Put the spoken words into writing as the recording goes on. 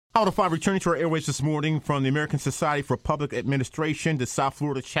Hot 105 returning to our airways this morning from the American Society for Public Administration, the South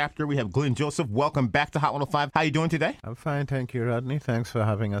Florida chapter. We have Glenn Joseph. Welcome back to Hot 105. How are you doing today? I'm fine, thank you, Rodney. Thanks for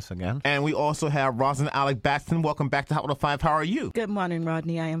having us again. And we also have Rosalind Batson. Welcome back to Hot 105. How are you? Good morning,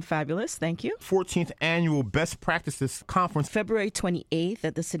 Rodney. I am fabulous. Thank you. 14th Annual Best Practices Conference. February 28th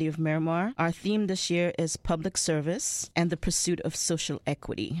at the City of Miramar. Our theme this year is public service and the pursuit of social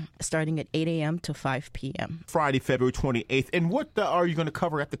equity, starting at 8 a.m. to 5 p.m. Friday, February 28th. And what are you going to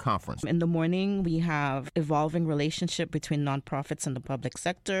cover at the conference? In the morning, we have evolving relationship between nonprofits and the public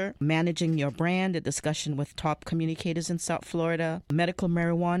sector, managing your brand, a discussion with top communicators in South Florida, medical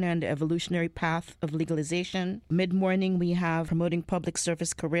marijuana and the evolutionary path of legalization. Mid-morning, we have promoting public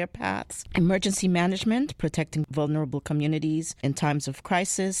service career paths, emergency management, protecting vulnerable communities in times of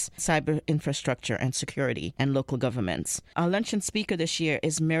crisis, cyber infrastructure and security, and local governments. Our luncheon speaker this year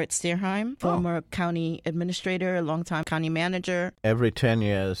is Merritt Steerheim, former county administrator, longtime county manager. Every 10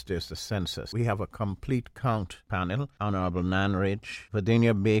 years, there's the census. We have a complete count panel. Honorable Nan Ridge,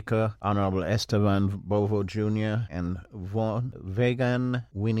 Virginia Baker, Honorable Esteban Bovo Jr., and Vegan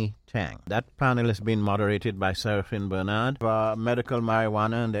Winnie Tang. That panel has been moderated by Seraphine Bernard for medical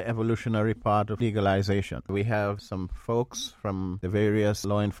marijuana and the evolutionary part of legalization. We have some folks from the various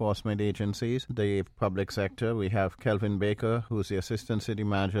law enforcement agencies, the public sector. We have Kelvin Baker, who's the Assistant City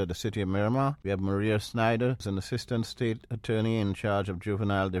Manager of the City of Miramar. We have Maria Snyder, who's an Assistant State Attorney in charge of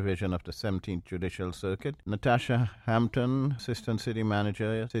Juvenile Division of the 17th Judicial Circuit. Natasha Hampton, Assistant City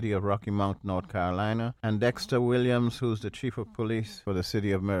Manager, City of Rocky Mount, North Carolina. And Dexter Williams, who's the Chief of Police for the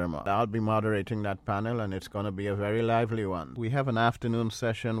City of Miramar. I'll be moderating that panel, and it's going to be a very lively one. We have an afternoon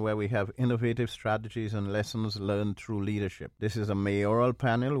session where we have innovative strategies and lessons learned through leadership. This is a mayoral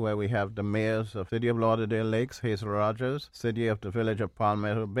panel where we have the mayors of City of Lauderdale Lakes, Hazel Rogers, City of the Village of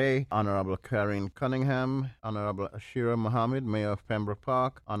Palmetto Bay, Honorable Karine Cunningham, Honorable Ashira Mohammed, Mayor of Pembroke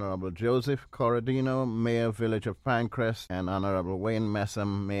Park, Honorable Joseph Corradino, Mayor Village of Pinecrest, and Honorable Wayne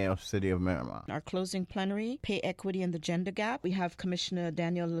Messam, Mayor of City of Miramar. Our closing plenary, Pay Equity and the Gender Gap. We have Commissioner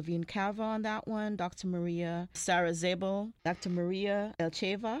Daniel Levine Cava on that one, Dr. Maria Sarah Zabel, Dr. Maria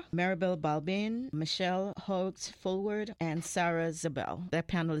Elcheva, Maribel Balbin, Michelle Hogt Fulward, and Sarah Zabel. That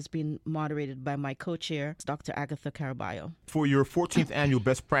panel is being moderated by my co-chair, Dr. Agatha Caraballo. For your 14th Annual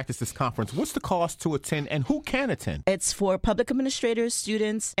Best Practices Conference, what's the cost to attend and who can attend? It's for public administrators,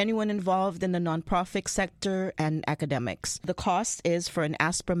 students, anyone involved in the nonprofit sector, and academics. The cost is for an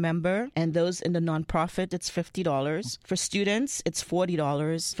ASPRA member, and those in the nonprofit, it's $50. For students, it's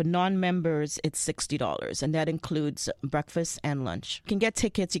 $40. For non-members, it's $60, and that includes breakfast and lunch. You can get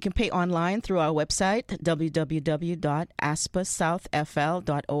tickets. You can pay online through our website,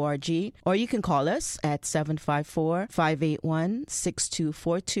 www.aspasouthfl.org, or you can call us at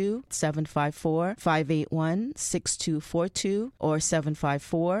 754-581-6242, 754-581-6242, or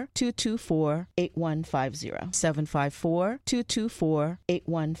 754-224-8150,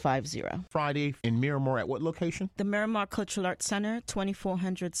 754-224-8150. Friday in Miramar at what location? The Miramar Cultural Arts Center,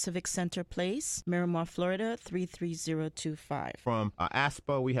 2400 Civic Center Place, Miramar, Florida, 33025. From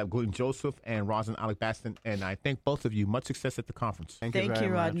ASPA, we have Glenn Joseph and Rosalind Batson, and I thank both of you. Much success at the conference. Thank you,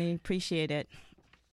 Rodney. Appreciate it.